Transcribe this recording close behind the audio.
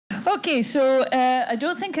Okay, so I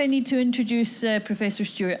don't think I need to introduce Professor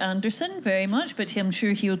Stuart Anderson very much, but I'm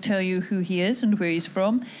sure he'll tell you who he is and where he's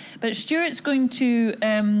from. But Stuart's going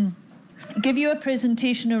to give you a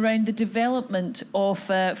presentation around the development of,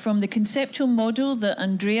 from the conceptual model that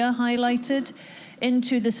Andrea highlighted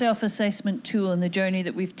into the self-assessment tool and the journey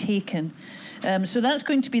that we've taken. So that's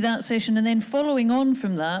going to be that session, and then following on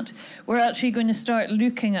from that, we're actually going to start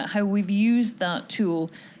looking at how we've used that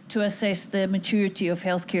tool to assess the maturity of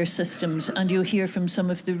healthcare systems, and you'll hear from some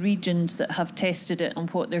of the regions that have tested it and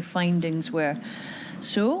what their findings were.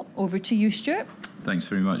 So, over to you, Stuart. Thanks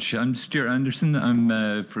very much. I'm Stuart Anderson.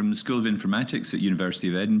 I'm from the School of Informatics at University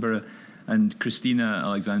of Edinburgh, and Christina,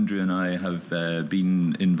 Alexandru and I have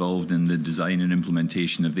been involved in the design and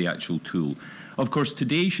implementation of the actual tool. Of course,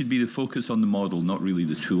 today should be the focus on the model, not really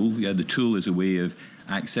the tool. Yeah, the tool is a way of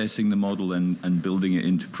accessing the model and building it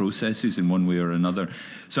into processes in one way or another.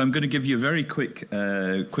 So I'm going to give you a very quick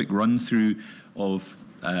run through of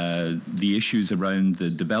the issues around the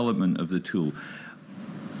development of the tool.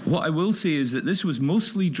 What I will say is that this was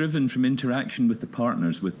mostly driven from interaction with the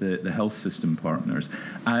partners, with the health system partners,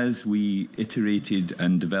 as we iterated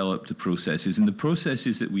and developed the processes. And the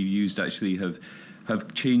processes that we've used actually have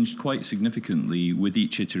changed quite significantly with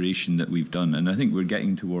each iteration that we've done. And I think we're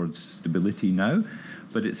getting towards stability now,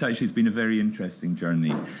 but it's been a very interesting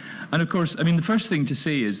journey. And of course, I mean, the first thing to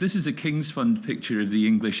say is this is a King's Fund picture of the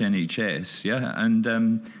English NHS, yeah?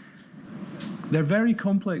 And they're a very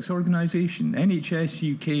complex organisation.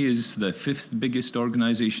 NHS UK is the 5th biggest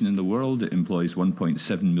organisation in the world. It employs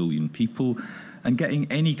 1.7 million people. And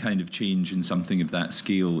getting any kind of change in something of that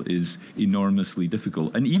scale is enormously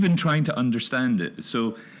difficult, and even trying to understand it.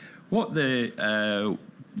 So what the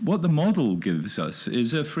model gives us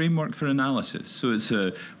is a framework for analysis. So it's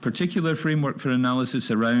a particular framework for analysis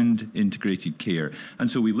around integrated care. And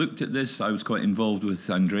so we looked at this. I was quite involved with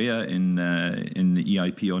Andrea in the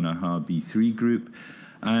EIP on AHA B3 group.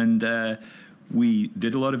 And we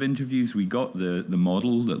did a lot of interviews. We got the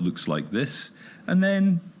model that looks like this. And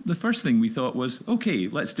then the first thing we thought was, okay,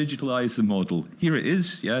 let's digitalize the model. Here it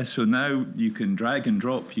is, yeah. So now you can drag and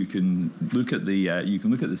drop. You can look at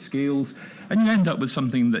the scales, and you end up with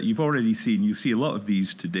something that you've already seen. You see a lot of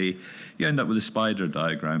these today. You end up with a spider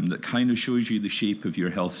diagram that kind of shows you the shape of your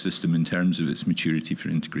health system in terms of its maturity for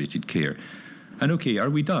integrated care. And okay, are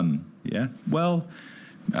we done? Yeah. Well,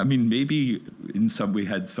 I mean, maybe in some we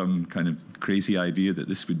had some kind of crazy idea that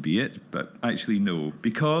this would be it, but actually no,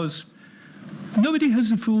 because nobody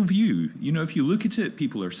has a full view. You know, if you look at it,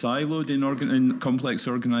 people are siloed in complex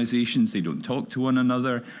organizations. They don't talk to one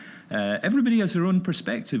another. Everybody has their own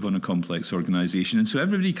perspective on a complex organization, and so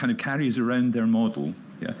everybody kind of carries around their model.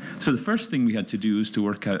 Yeah. So the first thing we had to do is to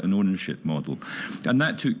work out an ownership model, and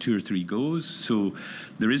that took 2 or 3 goes. So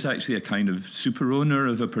there is actually a kind of super owner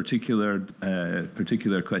of a particular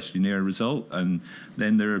questionnaire result, and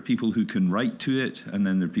then there are people who can write to it, and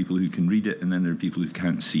then there are people who can read it, and then there are people who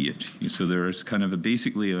can't see it. So there is kind of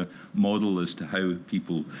basically a model as to how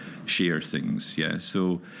people share things. Yeah.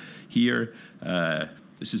 So here.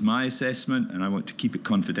 This is my assessment, and I want to keep it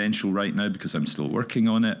confidential right now because I'm still working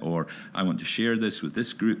on it, or I want to share this with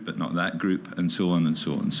this group but not that group, and so on and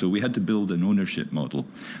so on. So we had to build an ownership model.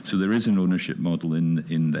 So there is an ownership model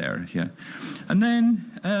in there, yeah. And then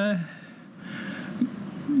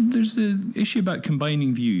there's the issue about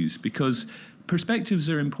combining views, because perspectives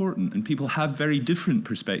are important, and people have very different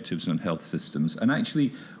perspectives on health systems. And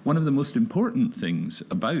actually, one of the most important things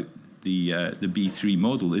about the B3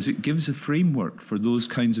 model is it gives a framework for those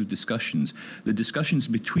kinds of discussions, the discussions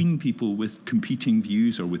between people with competing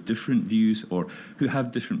views or with different views or who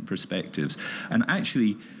have different perspectives, and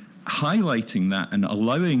actually highlighting that and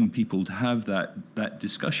allowing people to have that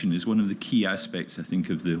discussion is one of the key aspects, I think,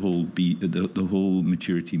 of the whole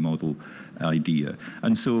maturity model idea.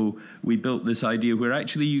 And so we built this idea where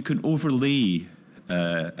actually you can overlay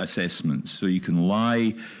assessments. So you can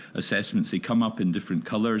lie assessments, they come up in different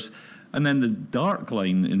colors. And then the dark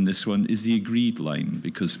line in this one is the agreed line,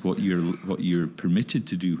 because what you're permitted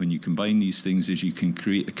to do when you combine these things is you can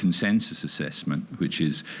create a consensus assessment, which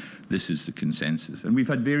is, this is the consensus. And we've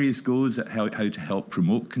had various goes at how to help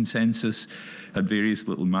promote consensus, had various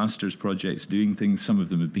little master's projects doing things. Some of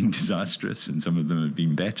them have been disastrous and some of them have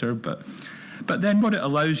been better, but then what it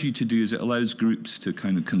allows you to do is it allows groups to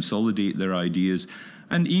kind of consolidate their ideas.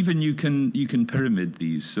 And even you can pyramid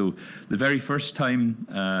these. So the very first time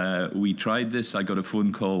we tried this, I got a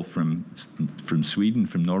phone call from Sweden,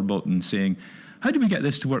 from Norrbotten, saying, how do we get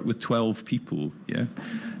this to work with 12 people? Yeah,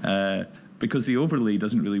 because the overlay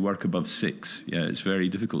doesn't really work above 6. Yeah, it's very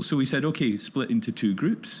difficult. So we said, okay, split into 2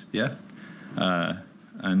 groups. Yeah,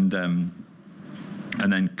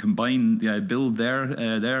 and then build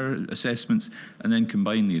their assessments, and then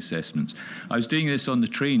combine the assessments. I was doing this on the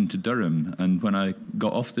train to Durham, and when I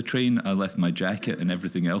got off the train, I left my jacket and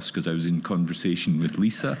everything else because I was in conversation with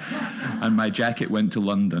Lisa, and my jacket went to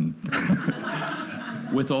London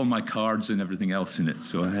with all my cards and everything else in it.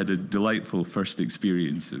 So I had a delightful first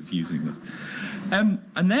experience of using this.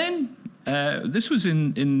 And then this was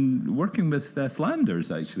in working with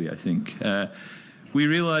Flanders, actually, I think. We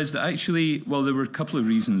realized that actually, well, there were a couple of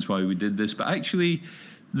reasons why we did this, but actually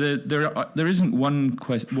there isn't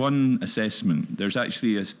one assessment. There's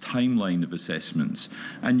actually a timeline of assessments,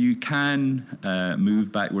 and you can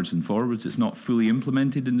move backwards and forwards. It's not fully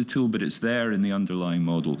implemented in the tool, but it's there in the underlying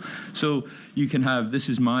model. So you can have, this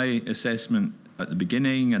is my assessment at the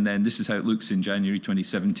beginning, and then this is how it looks in January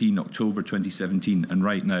 2017, October 2017, and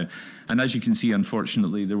right now. And as you can see,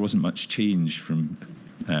 unfortunately, there wasn't much change from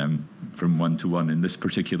one to one in this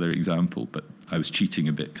particular example, but I was cheating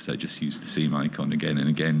a bit because I just used the same icon again and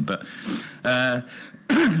again. But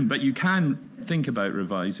but you can think about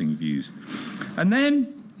revising views. And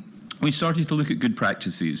then we started to look at good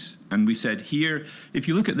practices, and we said here, if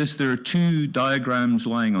you look at this, there are two diagrams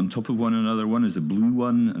lying on top of one another. One is a blue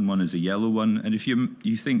one and one is a yellow one. And if you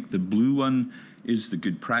think the blue one is the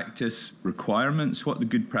good practice requirements, what the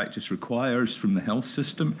good practice requires from the health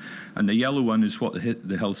system, and the yellow one is what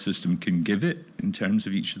the health system can give it in terms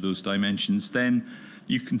of each of those dimensions, then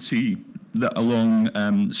you can see that along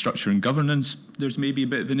structure and governance, there's maybe a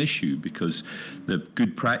bit of an issue because the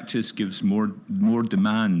good practice gives more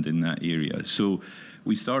demand in that area. So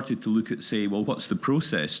we started to look at, say, well, what's the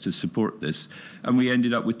process to support this? And we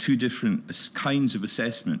ended up with two different kinds of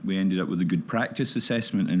assessment. We ended up with a good practice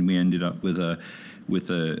assessment, and we ended up with a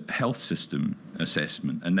health system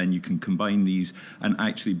assessment. And then you can combine these and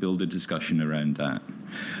actually build a discussion around that.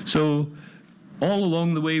 So all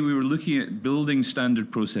along the way, we were looking at building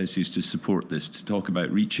standard processes to support this, to talk about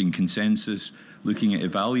reaching consensus, looking at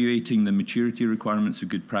evaluating the maturity requirements of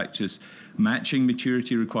good practice, matching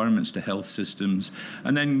maturity requirements to health systems,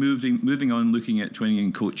 and then moving on, looking at training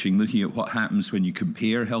and coaching, looking at what happens when you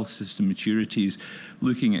compare health system maturities,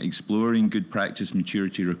 looking at exploring good practice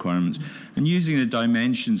maturity requirements, and using the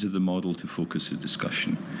dimensions of the model to focus the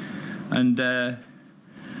discussion. And the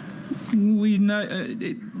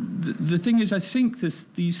thing is, I think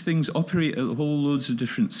these things operate at whole loads of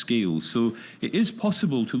different scales. So it is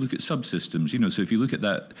possible to look at subsystems. You know, so if you look at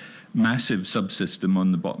that massive subsystem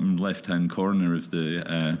on the bottom left-hand corner of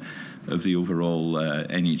the overall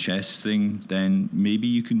NHS thing, then maybe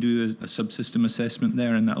you can do a subsystem assessment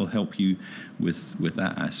there, and that will help you with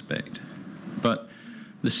that aspect. But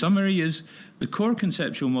the summary is, the core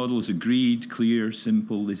conceptual model is agreed, clear,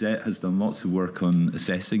 simple. Lisette has done lots of work on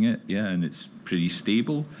assessing it, yeah, and it's pretty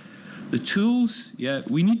stable. The tools, yeah,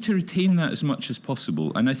 we need to retain that as much as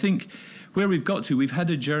possible. And I think where we've got to, we've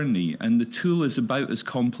had a journey, and the tool is about as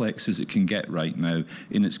complex as it can get right now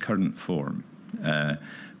in its current form.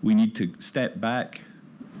 We need to step back,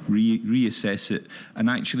 reassess it,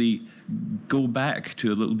 and actually go back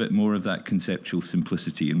to a little bit more of that conceptual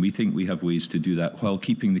simplicity. And we think we have ways to do that while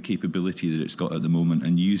keeping the capability that it's got at the moment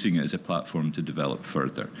and using it as a platform to develop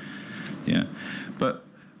further. Yeah, but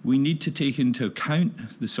we need to take into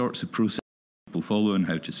account the sorts of processes people follow and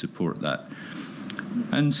how to support that.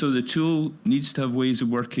 And so the tool needs to have ways of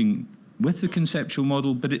working with the conceptual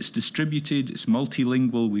model, but it's distributed, it's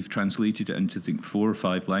multilingual. We've translated it into, I think, 4 or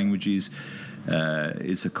 5 languages.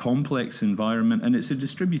 It's a complex environment, and it's a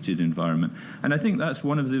distributed environment. And I think that's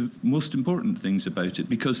one of the most important things about it,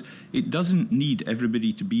 because it doesn't need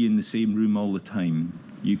everybody to be in the same room all the time.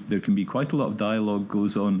 There can be quite a lot of dialogue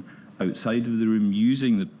goes on outside of the room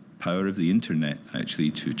using the power of the internet,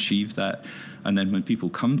 actually, to achieve that. And then when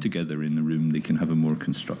people come together in the room, they can have a more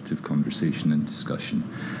constructive conversation and discussion.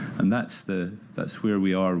 And that's where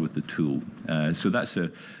we are with the tool. So that's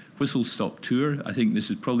a whistle-stop tour. I think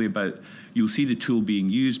this is probably about, you'll see the tool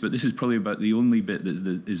being used, but this is probably about the only bit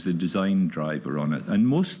that is the design driver on it. And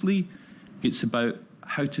mostly, it's about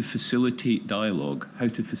how to facilitate dialogue, how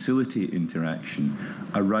to facilitate interaction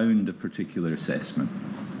around a particular assessment.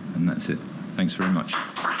 And that's it. Thanks very much.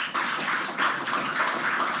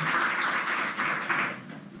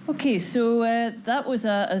 Okay, so that was,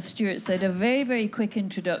 as Stuart said, a very, very quick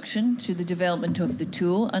introduction to the development of the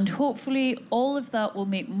tool, and hopefully all of that will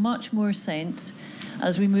make much more sense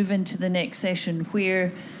as we move into the next session,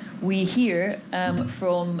 where we hear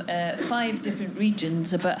from 5 different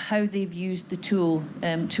regions about how they've used the tool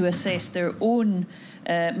to assess their own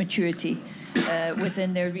maturity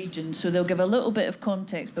within their region. So they'll give a little bit of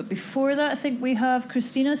context. But before that, I think we have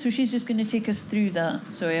Christina. So she's just going to take us through that.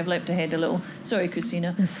 Sorry, I've leapt ahead a little. Sorry,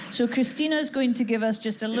 Christina. Yes. So Christina is going to give us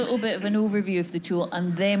just a little bit of an overview of the tool,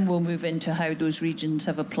 and then we'll move into how those regions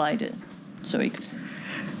have applied it. Sorry, Christina.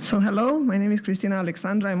 So hello, my name is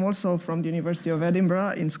Christina-Adriana. I'm also from the University of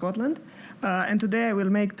Edinburgh in Scotland. And today I will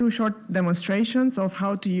make 2 short demonstrations of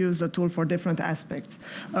how to use the tool for different aspects.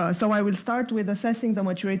 So I will start with assessing the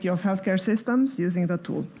maturity of healthcare systems using the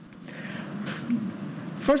tool.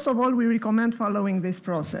 First of all, we recommend following this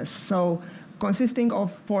process, so consisting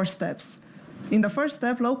of 4 steps. In the first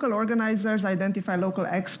step, local organizers identify local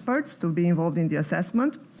experts to be involved in the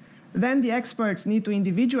assessment. Then the experts need to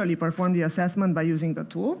individually perform the assessment by using the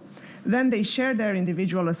tool. Then they share their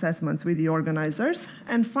individual assessments with the organizers.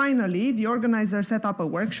 And finally, the organizers set up a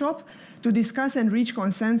workshop to discuss and reach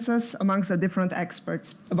consensus amongst the different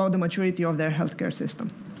experts about the maturity of their healthcare system.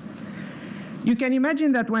 You can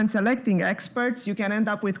imagine that when selecting experts, you can end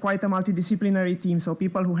up with quite a multidisciplinary team, so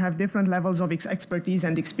people who have different levels of expertise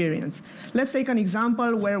and experience. Let's take an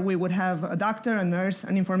example where we would have a doctor, a nurse,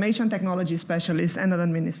 an information technology specialist, and an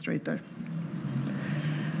administrator.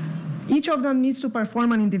 Each of them needs to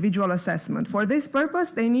perform an individual assessment. For this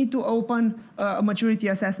purpose, they need to open a maturity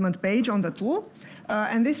assessment page on the tool,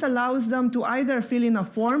 and this allows them to either fill in a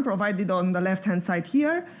form provided on the left-hand side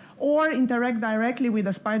here, or interact directly with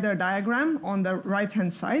a spider diagram on the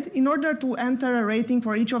right-hand side in order to enter a rating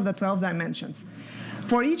for each of the 12 dimensions.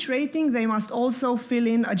 For each rating, they must also fill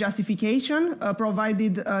in a justification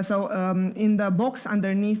provided in the box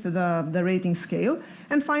underneath the rating scale.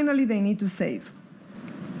 And finally, they need to save.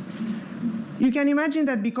 You can imagine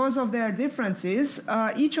that because of their differences,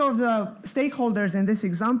 each of the stakeholders in this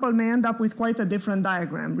example may end up with quite a different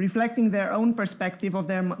diagram, reflecting their own perspective of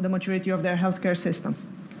the maturity of their healthcare system.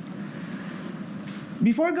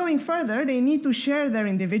 Before going further, they need to share their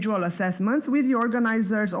individual assessments with the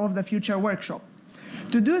organizers of the future workshop.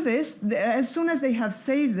 To do this, as soon as they have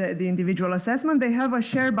saved the individual assessment, they have a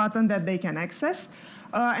share button that they can access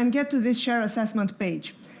and get to this share assessment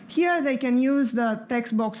page. Here, they can use the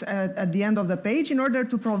text box at the end of the page in order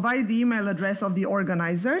to provide the email address of the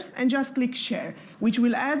organizers and just click share, which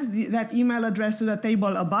will add that email address to the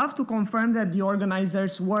table above to confirm that the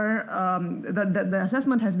organizers were, the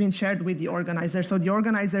assessment has been shared with the organizers, so the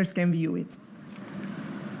organizers can view it.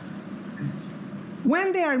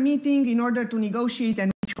 When they are meeting in order to negotiate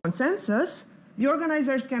and reach consensus, the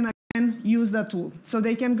organizers can again use the tool. So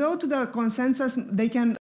they can go to the consensus, they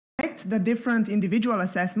can select the different individual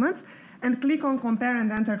assessments and click on compare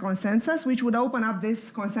and enter consensus, which would open up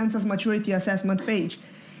this consensus maturity assessment page.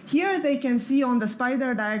 Here they can see on the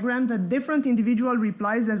spider diagram the different individual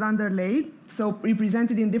replies as underlaid, so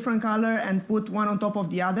represented in different color and put one on top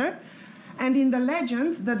of the other. And in the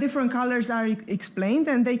legend, the different colors are explained,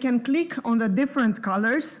 and they can click on the different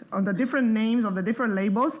colors, on the different names of the different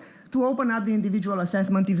labels to open up the individual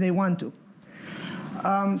assessment if they want to.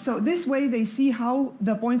 So this way they see how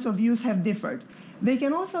the points of views have differed. They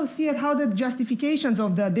can also see how the justifications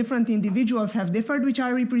of the different individuals have differed, which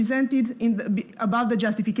are represented above the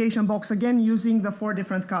justification box, again using the 4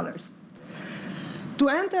 different colors. To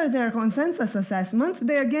enter their consensus assessment,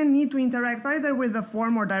 they again need to interact either with the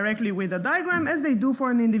form or directly with the diagram as they do for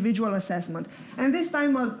an individual assessment. And this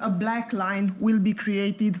time a black line will be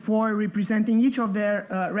created for representing each of their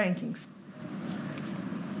rankings.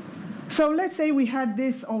 So let's say we had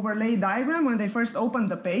this overlay diagram when they first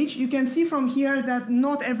opened the page. You can see from here that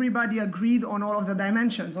not everybody agreed on all of the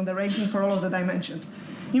dimensions, on the ranking for all of the dimensions.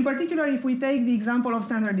 In particular, if we take the example of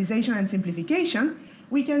standardization and simplification,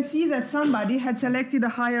 we can see that somebody had selected a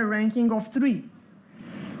higher ranking of 3.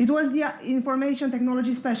 It was the information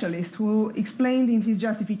technology specialist who explained in his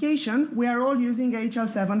justification, we are all using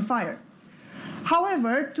HL7 Fire.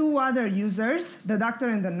 However, 2 other users, the doctor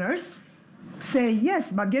and the nurse, say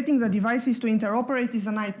yes, but getting the devices to interoperate is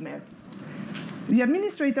a nightmare. The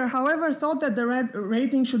administrator, however, thought that the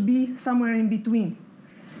rating should be somewhere in between.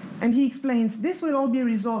 And he explains, this will all be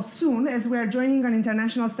resolved soon as we are joining an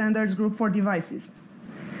international standards group for devices.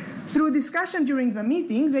 Through discussion during the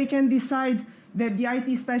meeting, they can decide that the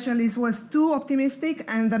IT specialist was too optimistic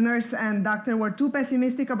and the nurse and doctor were too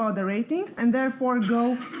pessimistic about the rating, and therefore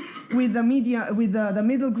go with the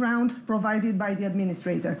middle ground provided by the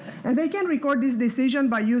administrator. And they can record this decision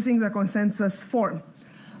by using the consensus form.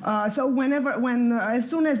 As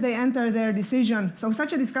soon as they enter their decision, so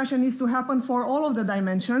such a discussion needs to happen for all of the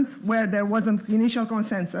dimensions where there wasn't initial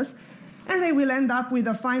consensus. And they will end up with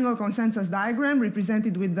a final consensus diagram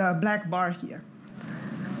represented with the black bar here.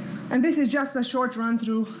 And this is just a short run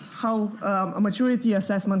through how a maturity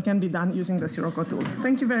assessment can be done using the Scirocco tool.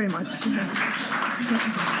 Thank you very much.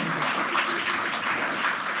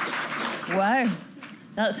 Wow,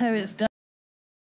 that's how it's done.